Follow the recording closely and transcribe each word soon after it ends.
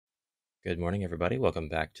Good morning, everybody. Welcome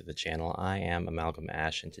back to the channel. I am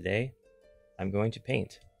AmalgamAsh, and today I'm going to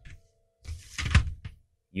paint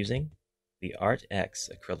using the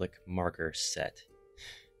ARRTX acrylic marker set.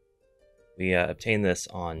 We obtained this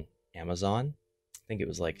on Amazon. I think it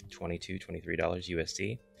was like $22, $23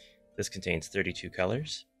 USD. This contains 32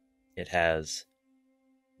 colors. It has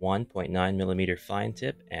 1.9 millimeter fine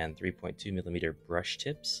tip and 3.2 millimeter brush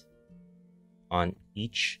tips on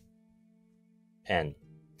each pen.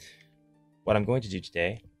 What I'm going to do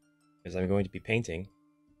today is I'm going to be painting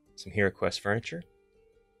some HeroQuest furniture,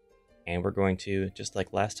 and we're going to, just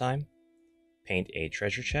like last time, paint a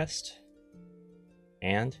treasure chest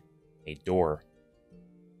and a door.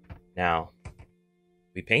 Now,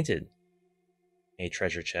 we painted a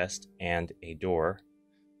treasure chest and a door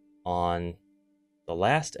on the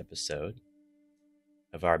last episode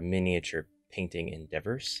of our miniature painting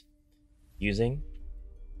endeavors using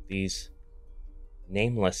these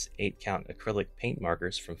nameless 8-count acrylic paint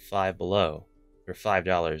markers from Five Below for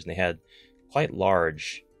 $5, and they had quite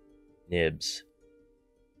large nibs.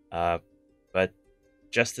 But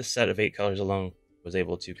just this set of 8 colors alone was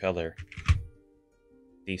able to color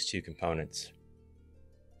these two components.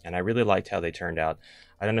 And I really liked how they turned out.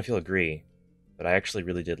 I don't know if you'll agree, but I actually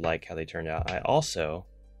really did like how they turned out. I also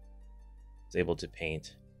was able to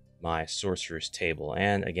paint my sorcerer's table,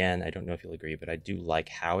 and again, I don't know if you'll agree, but I do like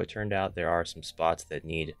how it turned out. There are some spots that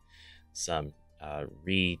need some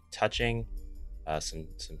retouching, some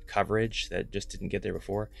coverage that just didn't get there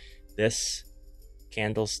before. This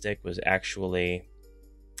candlestick was actually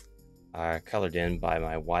colored in by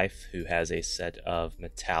my wife, who has a set of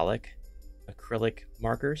metallic acrylic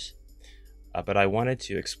markers, but I wanted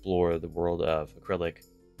to explore the world of acrylic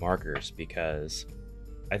markers because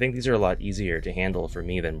I think these are a lot easier to handle for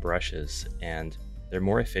me than brushes, and they're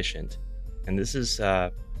more efficient. And this has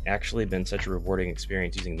actually been such a rewarding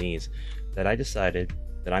experience using these that I decided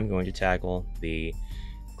that I'm going to tackle the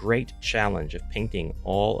great challenge of painting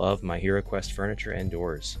all of my HeroQuest furniture and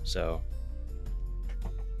doors. So,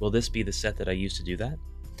 will this be the set that I use to do that?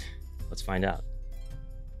 Let's find out.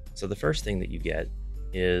 So the first thing that you get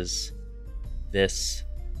is this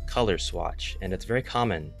color swatch, and it's very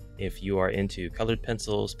common if you are into colored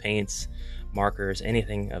pencils, paints, markers,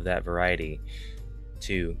 anything of that variety,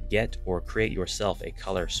 to get or create yourself a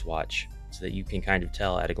color swatch so that you can kind of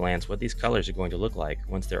tell at a glance what these colors are going to look like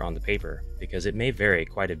once they're on the paper, because it may vary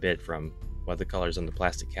quite a bit from what the colors on the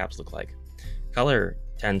plastic caps look like. Color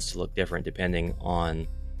tends to look different depending on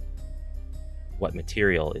what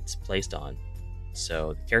material it's placed on.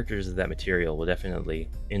 So the characters of that material will definitely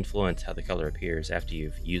influence how the color appears after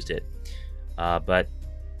you've used it. But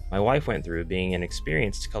my wife went through, being an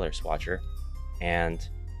experienced color swatcher, and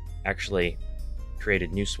actually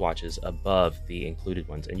created new swatches above the included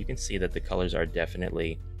ones. And you can see that the colors are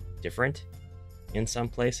definitely different in some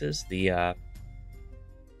places. The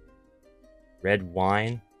red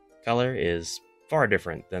wine color is far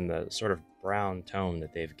different than the sort of brown tone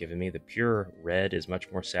that they've given me. The pure red is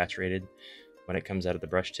much more saturated when it comes out of the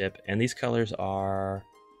brush tip. And these colors are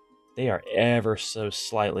ever so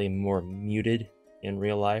slightly more muted in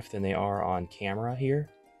real life than they are on camera here,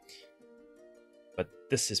 but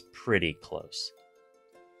this is pretty close.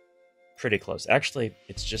 Actually,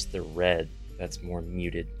 it's just the red that's more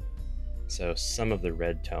muted. So some of the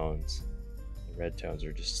red tones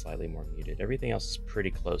are just slightly more muted. Everything else is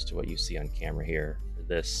pretty close to what you see on camera here for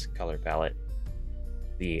this color palette.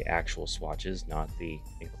 The actual swatches, not the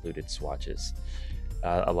included swatches.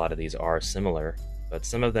 A lot of these are similar, but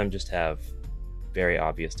some of them just have very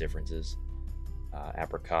obvious differences.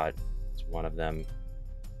 Apricot is one of them.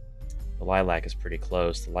 The lilac is pretty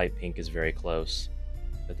close. The light pink is very close.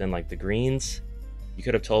 But then, like the greens, you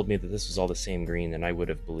could have told me that this was all the same green and I would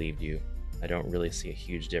have believed you. I don't really see a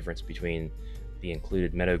huge difference between the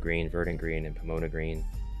included meadow green, verdant green, and pomona green.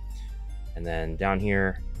 And then down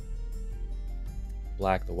here,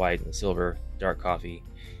 black, the white, and the silver, dark coffee.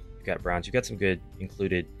 You've got browns. You've got some good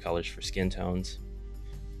included colors for skin tones.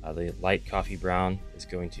 The light coffee brown is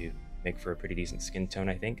going to make for a pretty decent skin tone,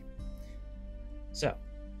 I think. So,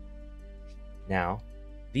 now,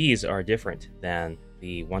 these are different than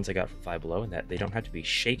the ones I got from Five Below in that they don't have to be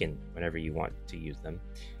shaken whenever you want to use them.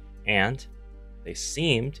 And they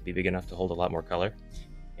seem to be big enough to hold a lot more color.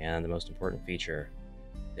 And the most important feature,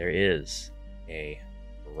 there is a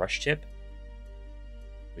brush tip,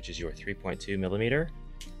 which is your 3.2 millimeter,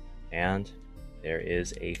 and there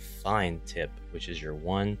is a fine tip, which is your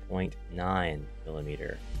 1.9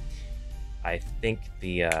 millimeter. I think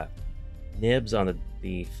the nibs on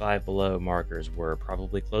the Five Below markers were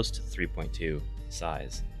probably close to 3.2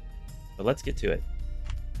 size. But let's get to it.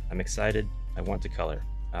 I'm excited. I want to color.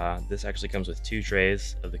 This actually comes with 2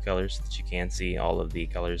 trays of the colors so that you can see all of the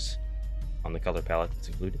colors on the color palette that's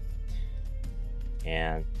included.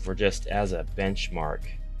 And we're just, as a benchmark,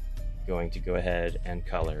 going to go ahead and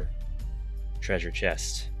color treasure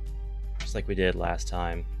chest, just like we did last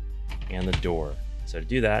time, and the door. So to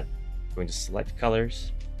do that, I'm going to select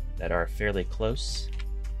colors that are fairly close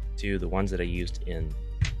to the ones that I used in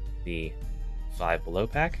the 5 Below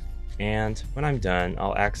pack. And when I'm done,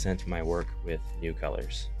 I'll accent my work with new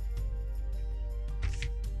colors.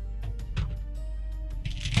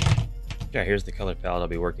 Okay, here's the color palette I'll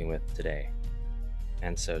be working with today.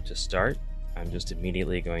 And so to start, I'm just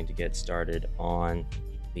immediately going to get started on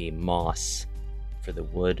the moss for the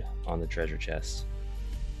wood on the treasure chest.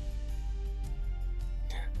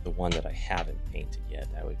 The one that I haven't painted yet,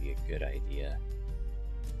 that would be a good idea.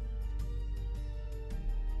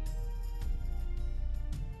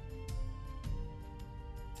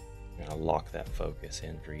 I'm gonna lock that focus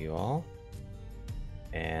in for you all.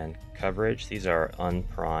 And coverage, these are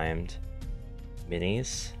unprimed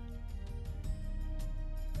minis.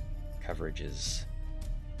 Coverage is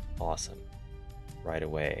awesome right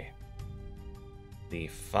away. The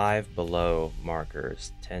 5 Below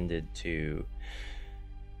markers tended to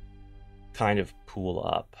kind of pool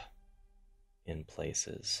up in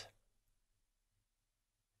places,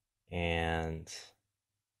 and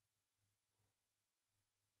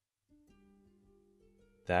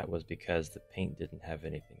that was because the paint didn't have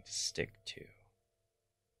anything to stick to.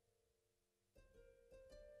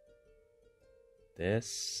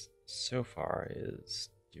 This so far is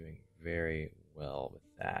doing very well with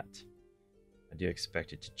that. I do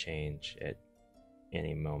expect it to change at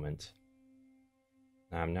any moment.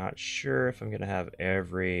 I'm not sure if I'm going to have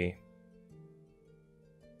the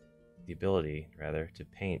ability to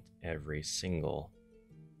paint every single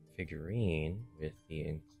figurine with the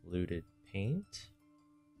included paint.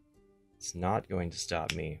 It's not going to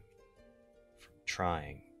stop me from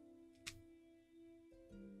trying.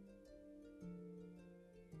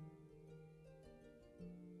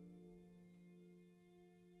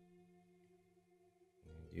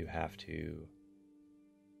 You have to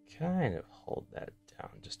kind of hold that down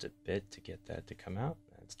just a bit to get that to come out.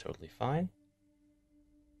 That's totally fine.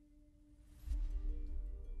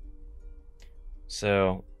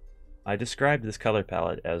 So I described this color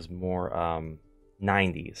palette as more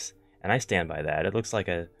 90s, and I stand by that. It looks like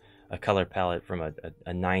a color palette from a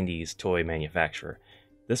 90s toy manufacturer.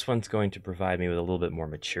 This one's going to provide me with a little bit more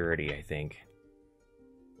maturity, I think.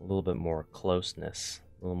 A little bit more closeness,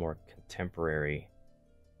 a little more contemporary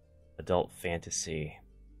adult fantasy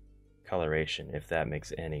coloration, if that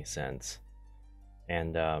makes any sense.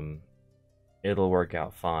 And it'll work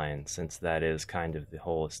out fine, since that is kind of the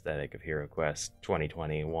whole aesthetic of HeroQuest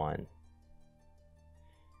 2021.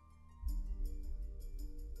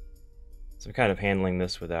 So I'm kind of handling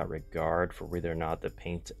this without regard for whether or not the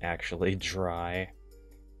paint's actually dry.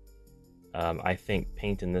 I think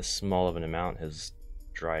paint in this small of an amount has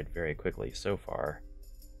dried very quickly so far.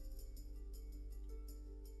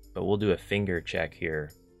 But we'll do a finger check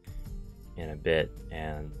here in a bit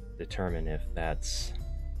and determine if that's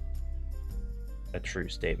a true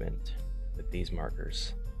statement with these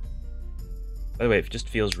markers. By the way, it just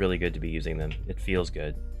feels really good to be using them. It feels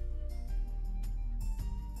good.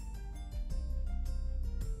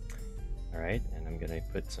 Alright, and I'm going to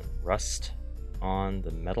put some rust on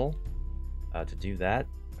the metal. To do that,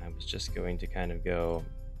 I was just going to kind of go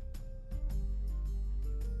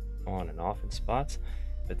on and off in spots.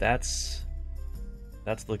 But that's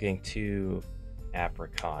looking too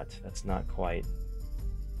apricot. That's not quite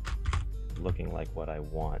looking like what I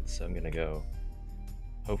want. So I'm gonna go,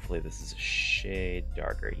 hopefully this is a shade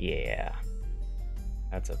darker. Yeah,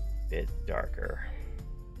 that's a bit darker.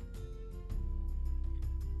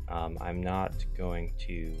 I'm not going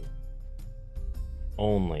to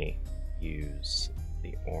only use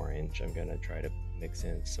the orange. I'm gonna try to mix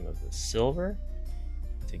in some of the silver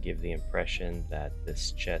to give the impression that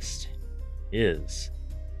this chest is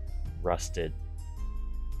rusted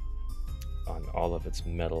on all of its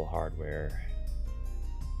metal hardware.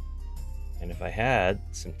 And if I had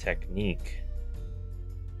some technique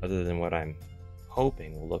other than what I'm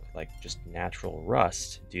hoping will look like just natural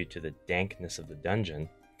rust due to the dankness of the dungeon,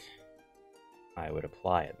 I would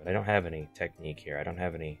apply it. But I don't have any technique here. I don't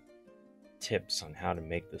have any tips on how to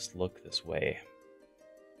make this look this way.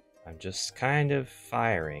 I'm just kind of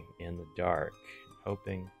firing in the dark,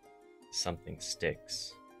 hoping something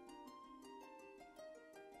sticks.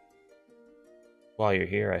 While you're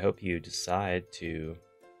here, I hope you decide to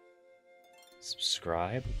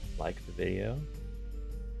subscribe, like the video,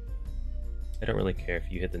 I don't really care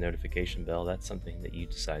if you hit the notification bell. That's something that you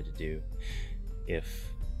decide to do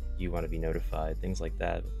if you want to be notified, things like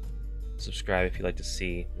that. Subscribe if you like to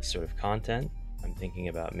see this sort of content. I'm thinking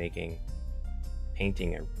about making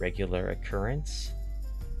painting a regular occurrence.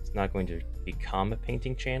 It's not going to become a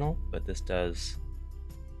painting channel, but this does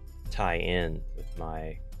tie in with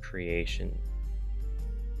my creation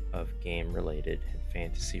of game-related and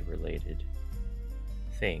fantasy-related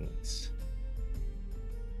things.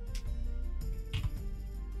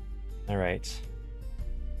 Alright.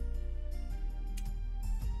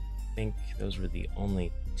 I think those were the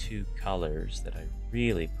only two colors that I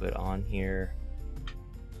really put on here.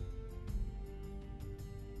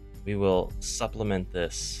 We will supplement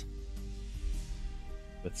this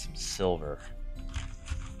with some silver.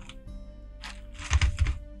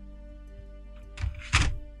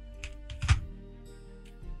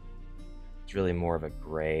 It's really more of a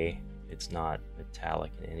gray. It's not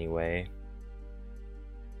metallic in any way.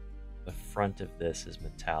 The front of this is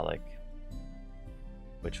metallic,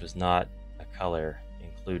 which was not a color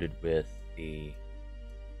included with the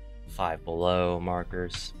Five Below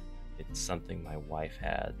markers. It's something my wife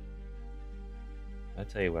had. I'll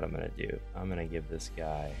tell you what I'm going to do. I'm going to give this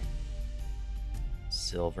guy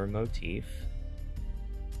silver motif.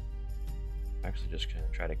 I'm actually just going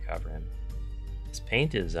to try to cover him. This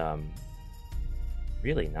paint is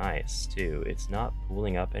really nice too. It's not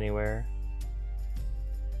pooling up anywhere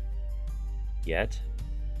yet.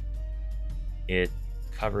 It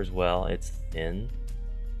covers well. It's thin.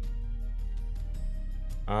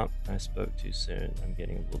 Oh, I spoke too soon. I'm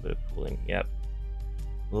getting a little bit of pooling. Yep,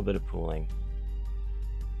 a little bit of pooling.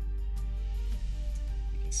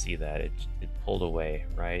 You can see that it pulled away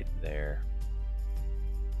right there.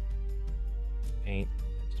 Paint,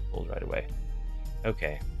 it just pulled right away.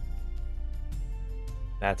 Okay.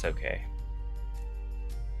 That's okay.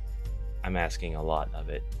 I'm asking a lot of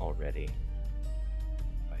it already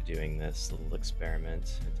by doing this little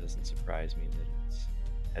experiment. It doesn't surprise me that it's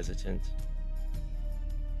hesitant.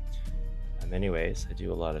 Anyways, I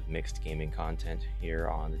do a lot of mixed gaming content here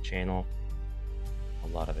on the channel. A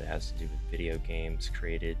lot of it has to do with video games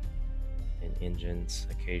created in engines.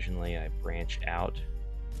 Occasionally I branch out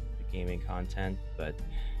the gaming content, but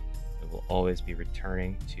it will always be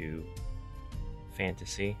returning to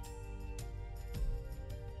fantasy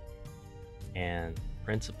and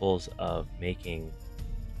principles of making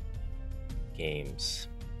games.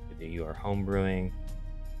 Whether you are homebrewing,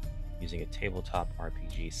 using a tabletop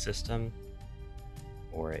RPG system,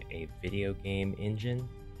 or a video game engine,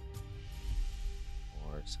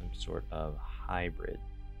 or some sort of hybrid.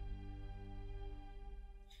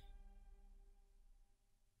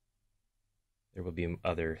 There will be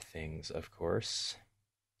other things, of course.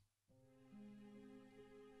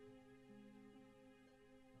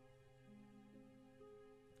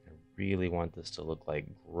 I really want this to look like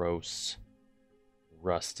gross,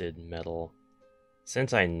 rusted metal.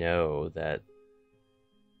 Since I know that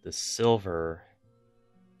the silver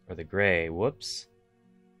or the gray, whoops,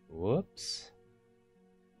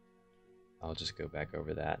 I'll just go back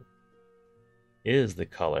over that, is the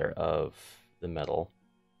color of the metal.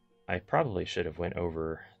 I probably should have went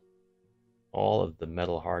over all of the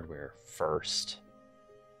metal hardware first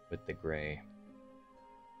with the gray.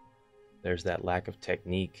 There's that lack of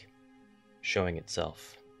technique showing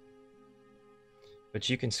itself. But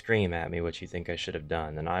you can scream at me what you think I should have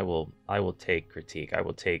done, and I will take critique. I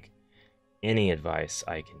will take any advice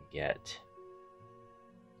I can get.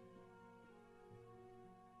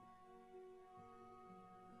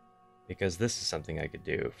 Because this is something I could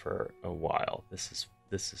do for a while. This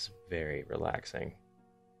is very relaxing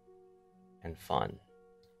and fun.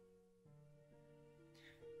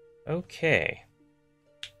 Okay.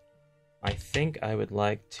 I think I would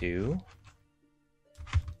like to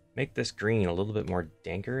make this green a little bit more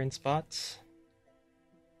danker in spots.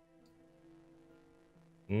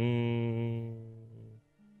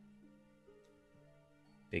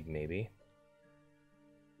 Big maybe.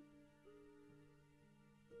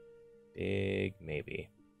 Big maybe.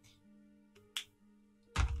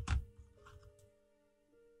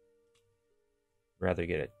 Rather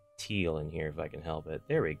get a teal in here if I can help it.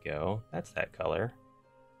 There we go. That's that color.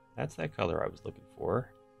 That's that color I was looking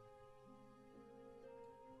for.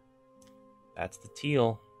 That's the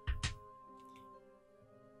teal.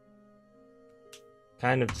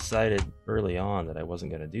 Kind of decided early on that I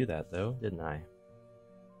wasn't going to do that though, didn't I?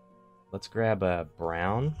 Let's grab a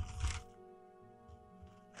brown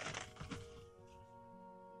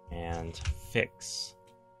and fix.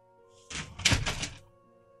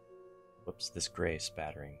 Whoops, this gray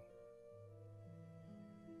spattering.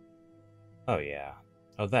 Oh yeah.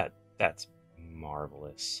 Oh, that's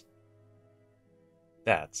Marvelous.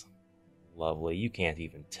 That's lovely. You can't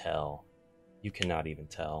even tell. You cannot even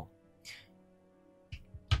tell.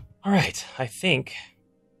 Alright, I think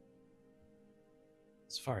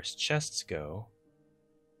as far as chests go,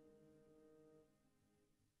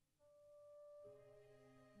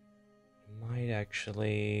 might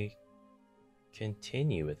actually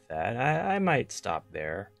continue with that. I might stop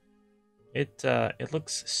there. It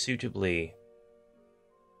looks suitably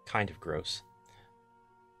kind of gross.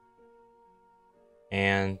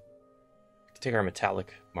 And take our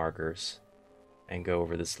metallic markers and go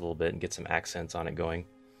over this a little bit and get some accents on it going.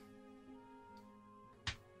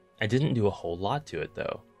 I didn't do a whole lot to it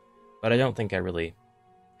though, but I don't think I really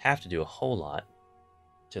have to do a whole lot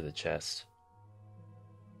to the chest.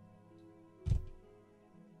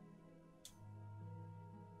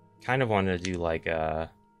 Kind of wanted to do like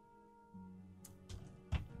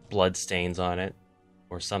blood stains on it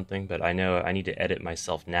or something, but I know I need to edit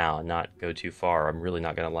myself now and not go too far. I'm really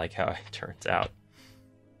not going to like how it turns out.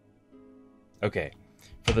 Okay,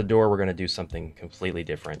 for the door we're going to do something completely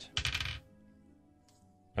different.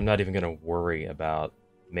 I'm not even going to worry about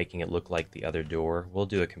making it look like the other door. We'll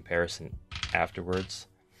do a comparison afterwards,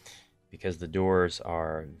 because the doors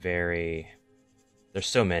are very... There's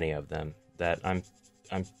so many of them that I'm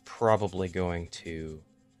probably going to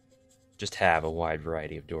just have a wide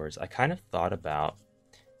variety of doors. I kind of thought about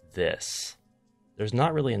this. There's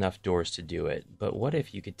not really enough doors to do it, but what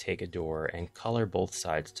if you could take a door and color both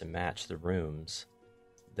sides to match the rooms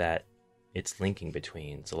that it's linking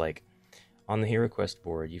between? So like on the HeroQuest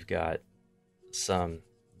board, you've got some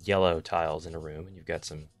yellow tiles in a room, and you've got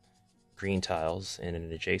some green tiles in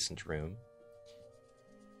an adjacent room.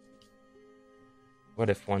 What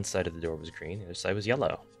if one side of the door was green, the other side was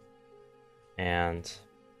yellow? And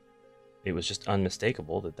it was just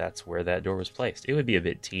unmistakable that that's where that door was placed. It would be a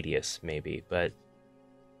bit tedious, maybe, but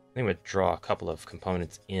they would draw a couple of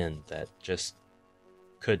components in that just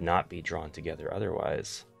could not be drawn together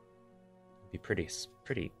otherwise. It'd be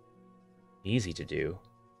pretty easy to do.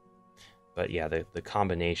 But yeah, the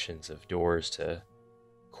combinations of doors to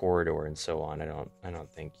corridor and so on, I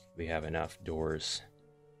don't think we have enough doors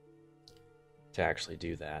to actually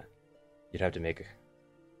do that. You'd have to make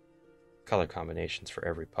color combinations for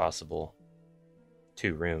every possible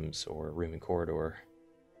 2 rooms or room and corridor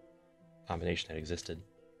combination that existed.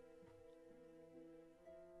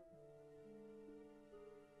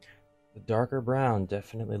 The darker brown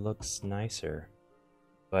definitely looks nicer,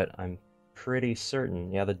 but I'm pretty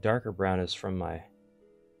certain, yeah, the darker brown is from my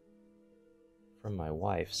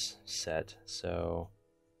wife's set, so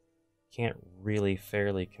can't really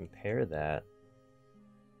fairly compare that.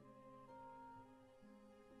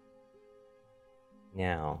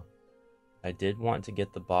 Now, I did want to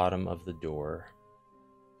get the bottom of the door.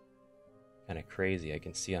 Kind of crazy, I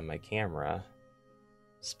can see on my camera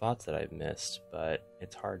spots that I've missed, but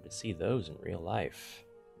it's hard to see those in real life.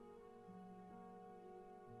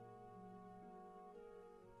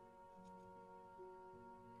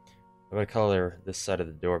 I'm going to color this side of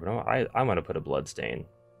the door, but I want to put a blood stain.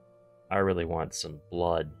 I really want some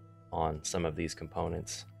blood on some of these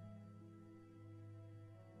components.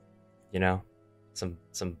 You know?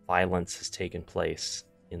 Some violence has taken place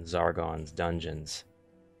in Zargon's dungeons.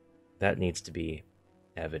 That needs to be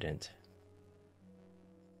evident.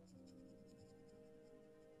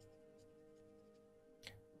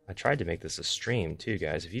 I tried to make this a stream too,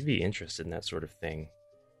 guys. If you'd be interested in that sort of thing,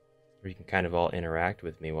 where you can kind of all interact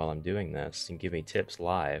with me while I'm doing this and give me tips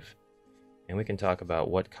live, and we can talk about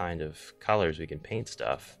what kind of colors we can paint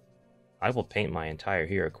stuff. I will paint my entire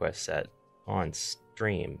HeroQuest set on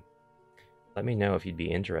stream. Let me know if you'd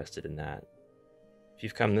be interested in that. If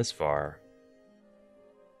you've come this far,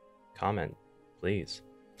 comment, please.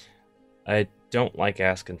 I don't like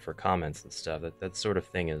asking for comments and stuff. That sort of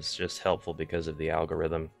thing is just helpful because of the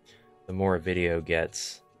algorithm. The more a video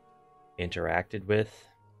gets interacted with,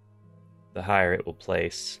 the higher it will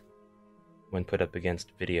place when put up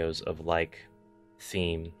against videos of like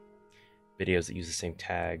theme, videos that use the same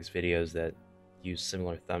tags, videos that use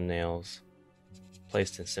similar thumbnails,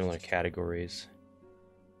 placed in similar categories.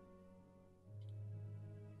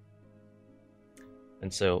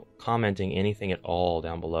 And so commenting anything at all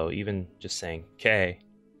down below, even just saying "K,"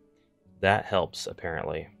 that helps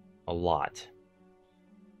apparently a lot.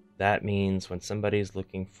 That means when somebody's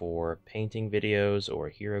looking for painting videos or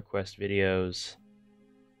HeroQuest videos,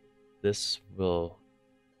 this will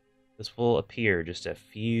appear just a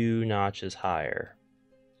few notches higher.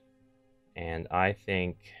 And I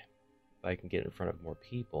think if I can get in front of more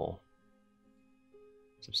people,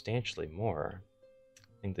 substantially more,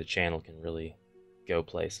 I think the channel can really go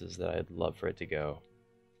places that I'd love for it to go.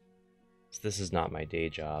 So this is not my day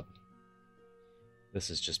job. This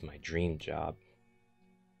is just my dream job.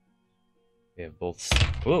 We have both...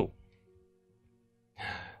 Whoa!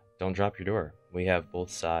 Don't drop your door. We have both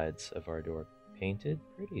sides of our door painted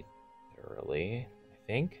pretty thoroughly, I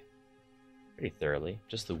think. Pretty thoroughly.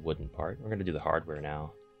 Just the wooden part. We're going to do the hardware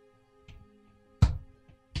now.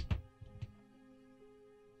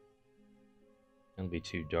 It'll be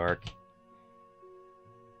too dark.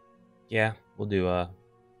 Yeah, we'll do a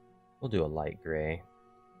light gray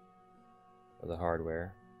for the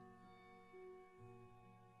hardware.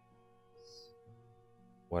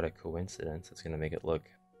 What a coincidence. It's going to make it look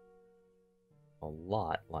a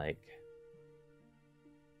lot like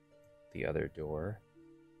the other door.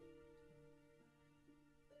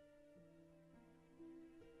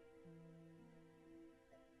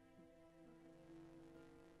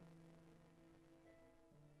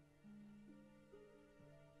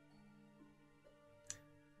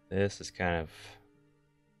 This is kind of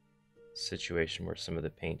a situation where some of the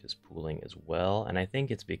paint is pooling as well, and I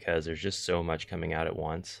think it's because there's just so much coming out at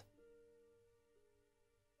once.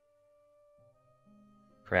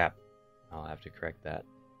 Crap. I'll have to correct that.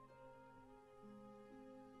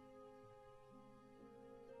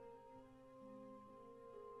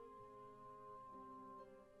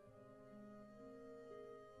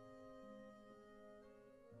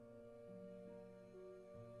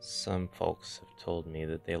 Some folks have told me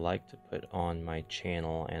that they like to put on my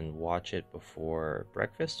channel and watch it before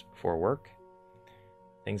breakfast, before work,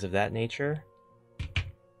 things of that nature.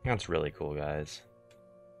 That's really cool, guys.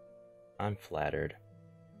 I'm flattered.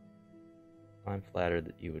 I'm flattered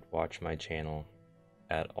that you would watch my channel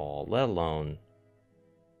at all, let alone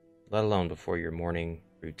before your morning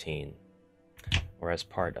routine, or as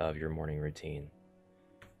part of your morning routine.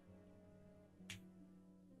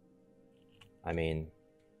 I mean,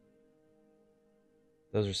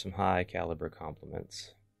 those are some high caliber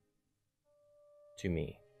compliments to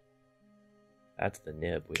me. That's the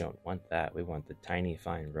nib. We don't want that. We want the tiny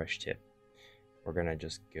fine brush tip. We're gonna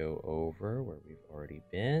just go over where we've already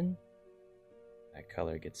been. That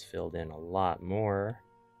color gets filled in a lot more.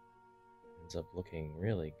 Ends up looking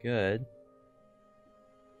really good.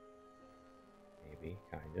 Maybe,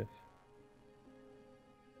 kind of.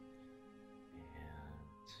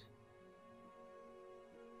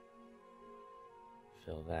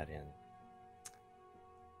 Fill that in.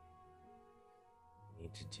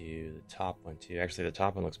 Need to do the top one too. Actually, the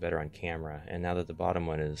top one looks better on camera, and now that the bottom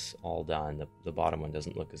one is all done, the bottom one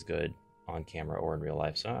doesn't look as good on camera or in real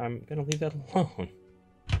life, so I'm gonna leave that alone.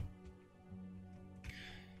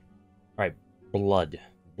 Alright, blood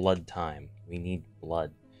time. We need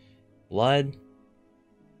blood. Blood,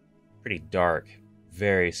 pretty dark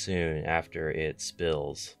very soon after it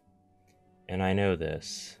spills, and I know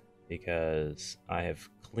this because I have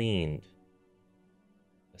cleaned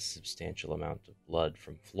a substantial amount of blood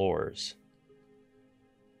from floors.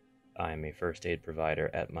 I am a first aid provider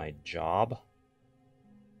at my job.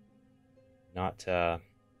 Not to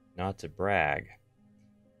brag.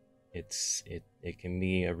 It can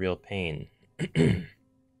be a real pain.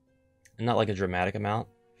 Not like a dramatic amount,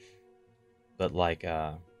 but like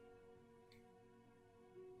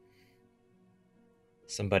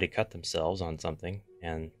somebody cut themselves on something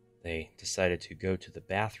and they decided to go to the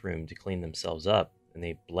bathroom to clean themselves up, and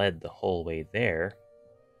they bled the whole way there.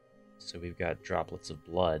 So we've got droplets of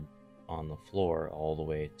blood on the floor all the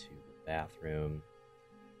way to the bathroom,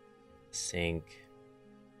 the sink,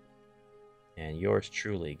 and yours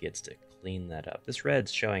truly gets to clean that up. This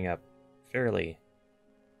red's showing up fairly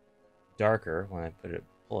darker when I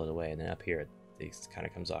pull it away, and then up here it kind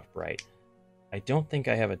of comes off bright. I don't think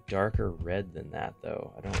I have a darker red than that,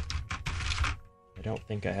 though. I don't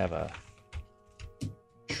think I have a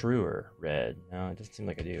truer red. No, it doesn't seem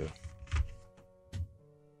like I do.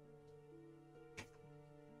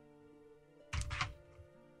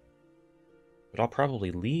 But I'll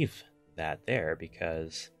probably leave that there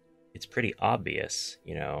because it's pretty obvious,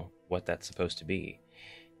 you know, what that's supposed to be.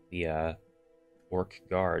 The orc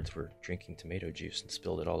guards were drinking tomato juice and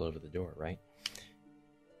spilled it all over the door, right?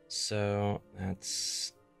 So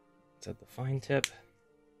that's at the fine tip.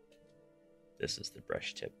 This is the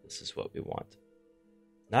brush tip. This is what we want.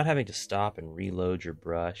 Not having to stop and reload your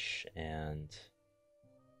brush and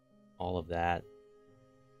all of that.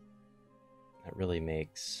 That really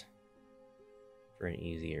makes for an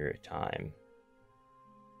easier time.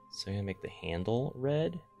 So I'm going to make the handle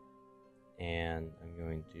red. And I'm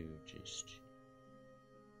going to just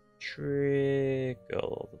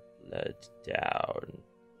trickle the blood down,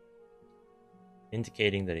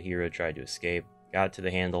 indicating that a hero tried to escape, got to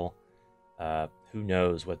the handle, who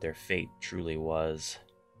knows what their fate truly was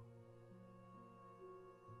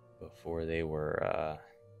before they were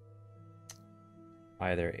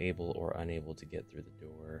either able or unable to get through the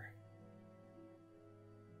door.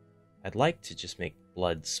 I'd like to just make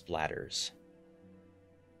blood splatters.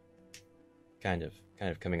 Kind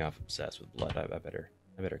of coming off obsessed with blood. I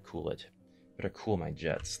better cool it. Better cool my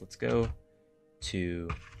jets. Let's go to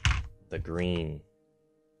the green.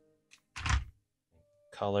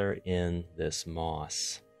 Color in this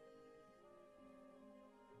moss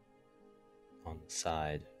on the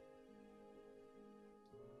side.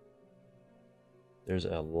 There's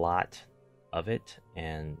a lot of it,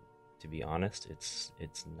 and to be honest, it's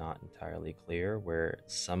not entirely clear where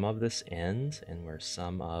some of this ends and where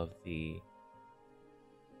some of the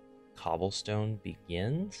cobblestone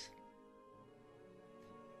begins.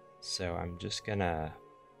 So I'm just gonna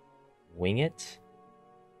wing it,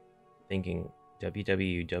 thinking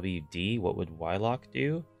WWWD, what would Wylock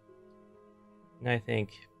do? And I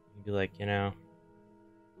think you'd be like, you know,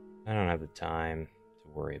 I don't have the time to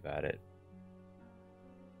worry about it.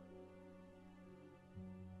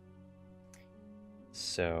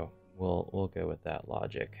 So we'll go with that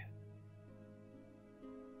logic.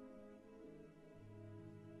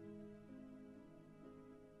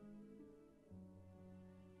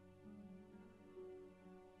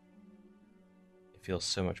 It feels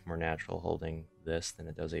so much more natural holding this than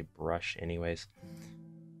it does a brush anyways.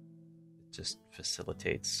 It just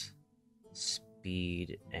facilitates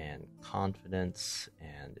speed and confidence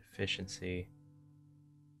and efficiency.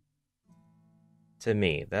 To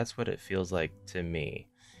me, that's what it feels like to me.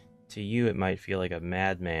 To you, it might feel like a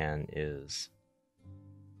madman is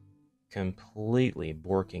completely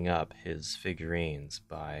borking up his figurines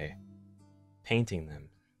by painting them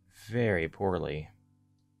very poorly.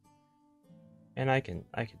 And I can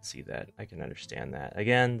see that. I can understand that.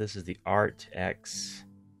 Again, this is the ARRTX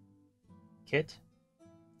kit.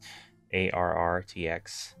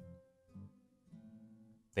 ARRTX.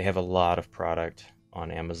 They have a lot of product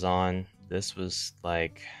on Amazon. This was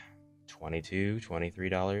like $22,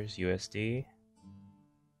 $23 USD.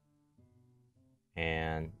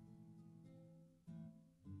 And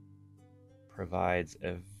provides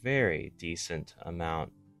a very decent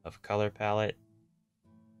amount of color palette.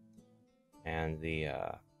 And the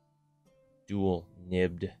dual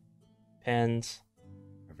nibbed pens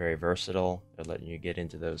are very versatile. They're letting you get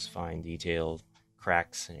into those fine detailed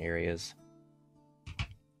cracks and areas.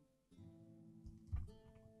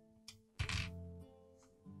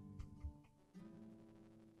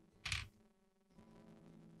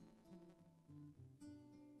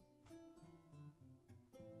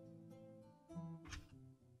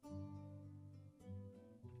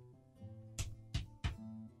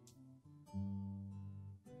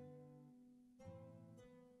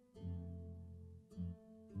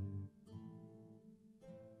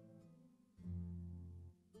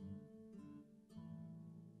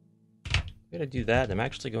 I'm going to do that. I'm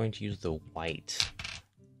actually going to use the white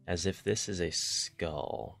as if this is a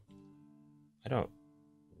skull. I don't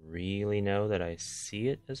really know that I see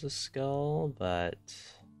it as a skull, but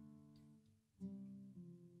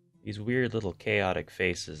these weird little chaotic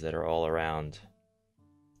faces that are all around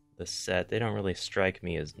the set, they don't really strike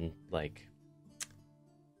me as like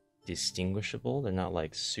distinguishable. They're not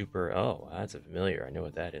like super, oh, that's a familiar, I know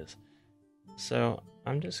what that is. So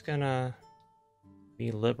I'm just gonna be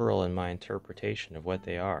liberal in my interpretation of what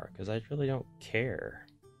they are, because I really don't care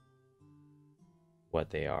what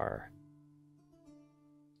they are.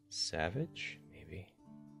 Savage, maybe.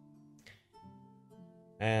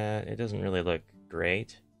 It doesn't really look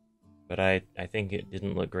great, but I think it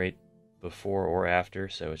didn't look great before or after,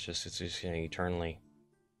 so it's just going to eternally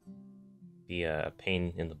be a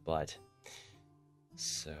pain in the butt.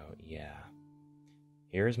 So yeah,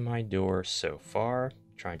 here's my door so far.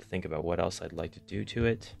 Trying to think about what else I'd like to do to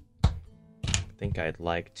it. I think I'd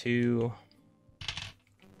like to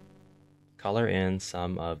color in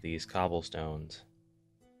some of these cobblestones,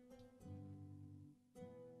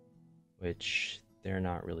 which they're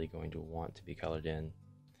not really going to want to be colored in.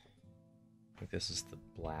 I think this is the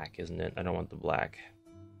black, isn't it? I don't want the black.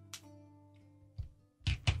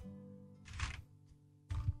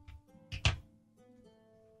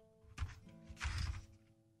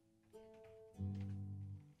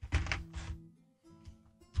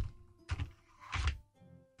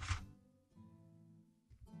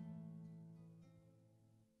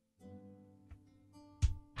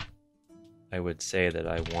 I would say that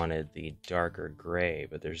I wanted the darker gray,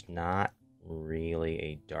 but there's not really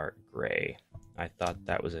a dark gray. I thought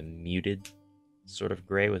that was a muted sort of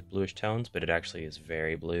gray with bluish tones, but it actually is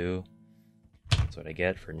very blue. That's what I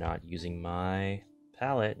get for not using my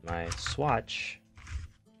palette, my swatch.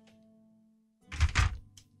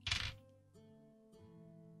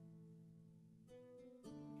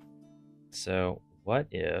 So what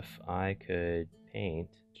if I could paint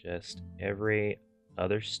just every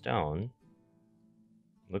other stone?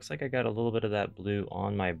 Looks like I got a little bit of that blue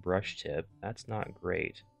on my brush tip. That's not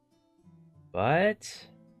great. But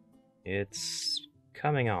it's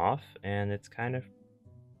coming off, and it's kind of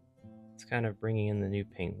bringing in the new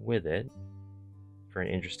paint with it for an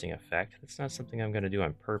interesting effect. It's not something I'm going to do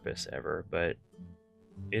on purpose ever, but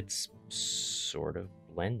it's sort of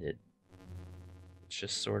blended. It's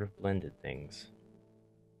just sort of blended things.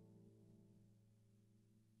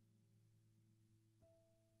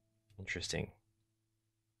 Interesting.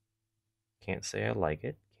 Can't say I like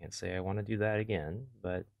it. Can't say I want to do that again,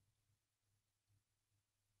 but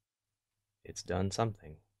it's done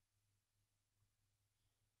something.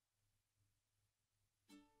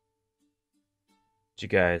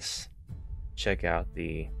 Did you guys check out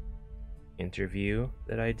the interview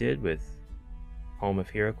that I did with Home of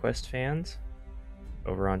HeroQuest fans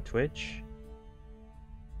over on Twitch?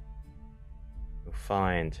 You'll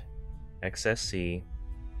find XSC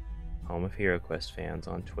Home of HeroQuest fans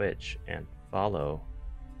on Twitch and follow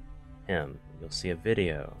him. You'll see a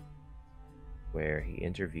video where he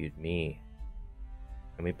interviewed me,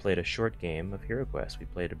 and we played a short game of HeroQuest. We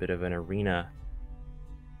played a bit of an arena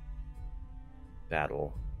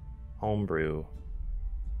battle homebrew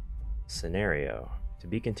scenario, to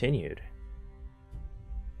be continued.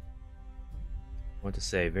 I want to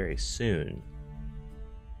say very soon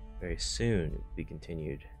it will be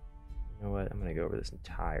continued. You know what? I'm going to go over this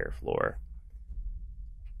entire floor.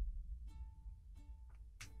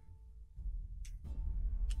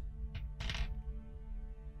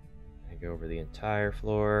 I go over the entire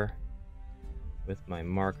floor with my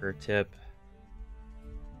marker tip.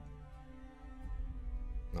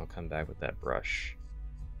 And I'll come back with that brush.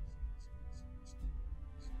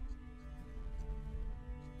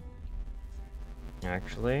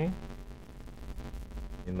 Actually,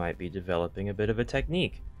 we might be developing a bit of a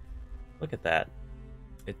technique. Look at that.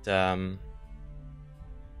 It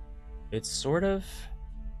sort of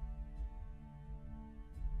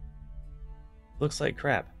looks like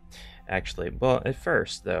crap, actually. Well, at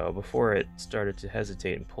first, though, before it started to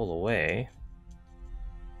hesitate and pull away,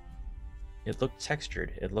 it looked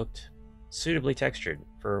textured. It looked suitably textured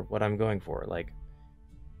for what I'm going for. Like,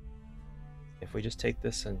 if we just take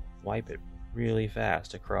this and wipe it really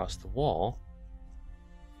fast across the wall,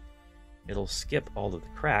 it'll skip all of the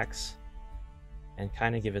cracks and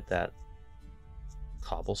kind of give it that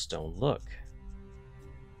cobblestone look.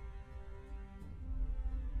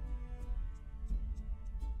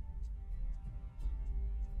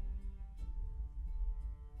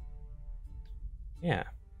 Yeah,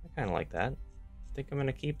 I kind of like that. I think I'm going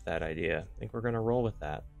to keep that idea. I think we're going to roll with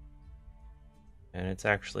that. And it's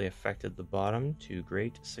actually affected the bottom to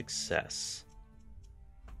great success,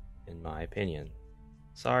 in my opinion.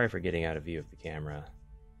 Sorry for getting out of view of the camera.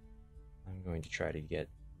 I'm going to try to get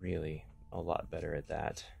really a lot better at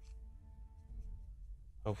that.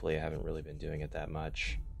 Hopefully I haven't really been doing it that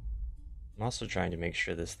much. I'm also trying to make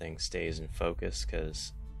sure this thing stays in focus,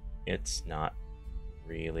 because it's not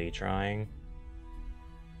really trying.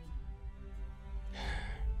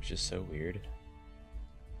 Which is so weird.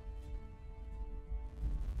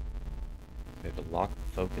 I have to lock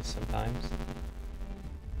the focus sometimes.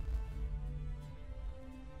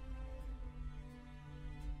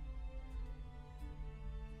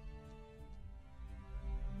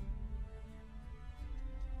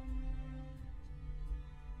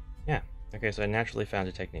 Yeah, okay, so I naturally found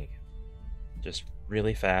a technique. Just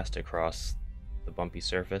really fast across the bumpy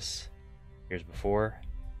surface. Here's before.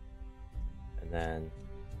 And then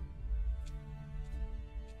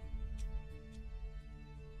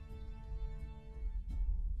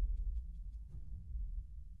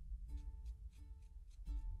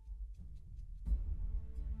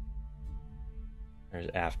there's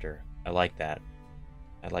after. I like that.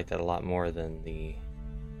 I like that a lot more than the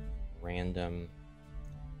random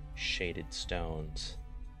shaded stones.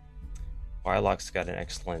 Warlock's got an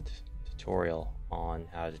excellent tutorial on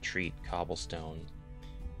how to treat cobblestone,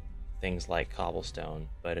 things like cobblestone,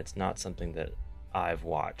 but it's not something that I've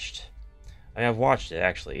watched. I mean, I've watched it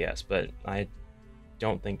actually, yes, but I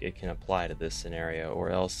don't think it can apply to this scenario, or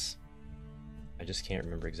else I just can't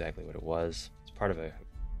remember exactly what it was. It's part of a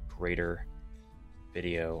greater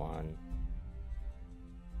video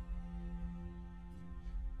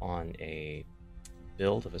on a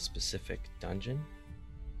build of a specific dungeon,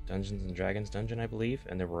 Dungeons and Dragons dungeon, I believe,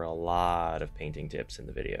 and there were a lot of painting tips in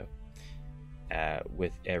the video.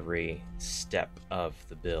 with every step of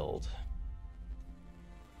the build.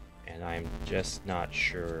 And I'm just not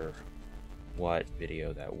sure what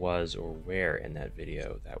video that was or where in that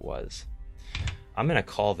video that was. I'm gonna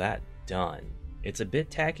call that done. It's a bit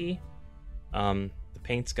tacky. The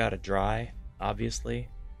paint's gotta dry, obviously.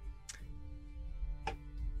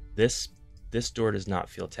 This door does not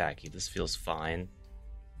feel tacky. This feels fine.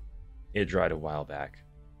 It dried a while back.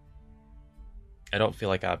 I don't feel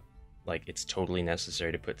like it's totally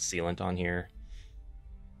necessary to put sealant on here.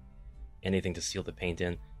 Anything to seal the paint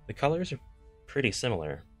in. The colors are pretty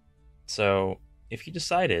similar. So if you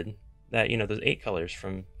decided that, those 8 colors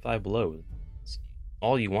from Five Below is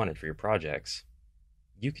all you wanted for your projects,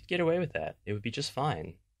 you could get away with that. It would be just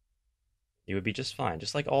fine. It would be just fine.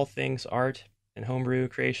 Just like all things art and homebrew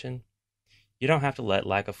creation, you don't have to let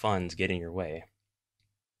lack of funds get in your way.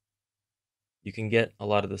 You can get a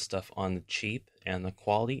lot of this stuff on the cheap, and the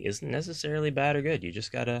quality isn't necessarily bad or good. You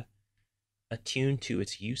just gotta attune to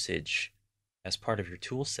its usage as part of your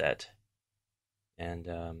tool set, and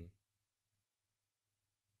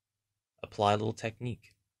apply a little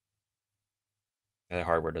technique. The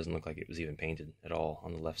hardware doesn't look like it was even painted at all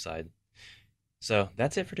on the left side. So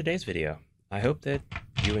that's it for today's video. I hope that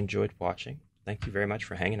you enjoyed watching. Thank you very much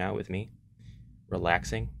for hanging out with me,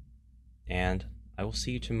 relaxing, and I will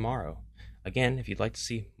see you tomorrow. Again, if you'd like to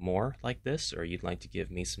see more like this, or you'd like to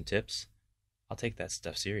give me some tips, I'll take that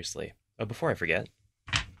stuff seriously. Oh, before I forget,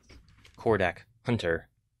 Kordak Hunter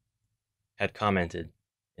had commented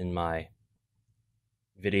in my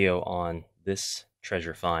video on this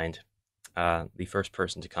treasure find. The first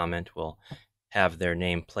person to comment will have their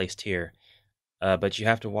name placed here, but you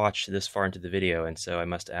have to watch this far into the video, and so I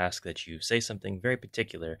must ask that you say something very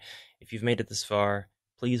particular. If you've made it this far,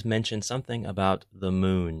 please mention something about the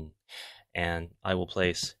moon, and I will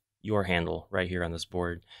place your handle right here on this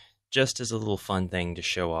board, just as a little fun thing to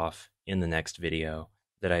show off in the next video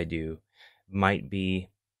that I do. Might be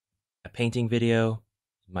a painting video,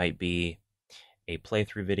 might be a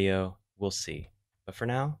playthrough video, we'll see. But for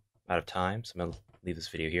now, I'm out of time, so I'm going to leave this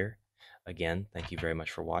video here. Again, thank you very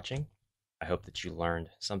much for watching. I hope that you learned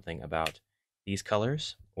something about these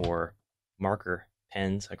colors, or marker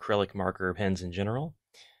pens, acrylic marker pens in general,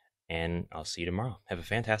 and I'll see you tomorrow. Have a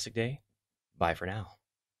fantastic day. Bye for now.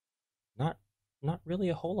 Not really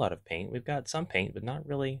a whole lot of paint. We've got some paint, but not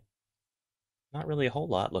really a whole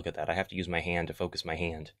lot. Look at that. I have to use my hand to focus my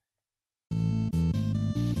hand.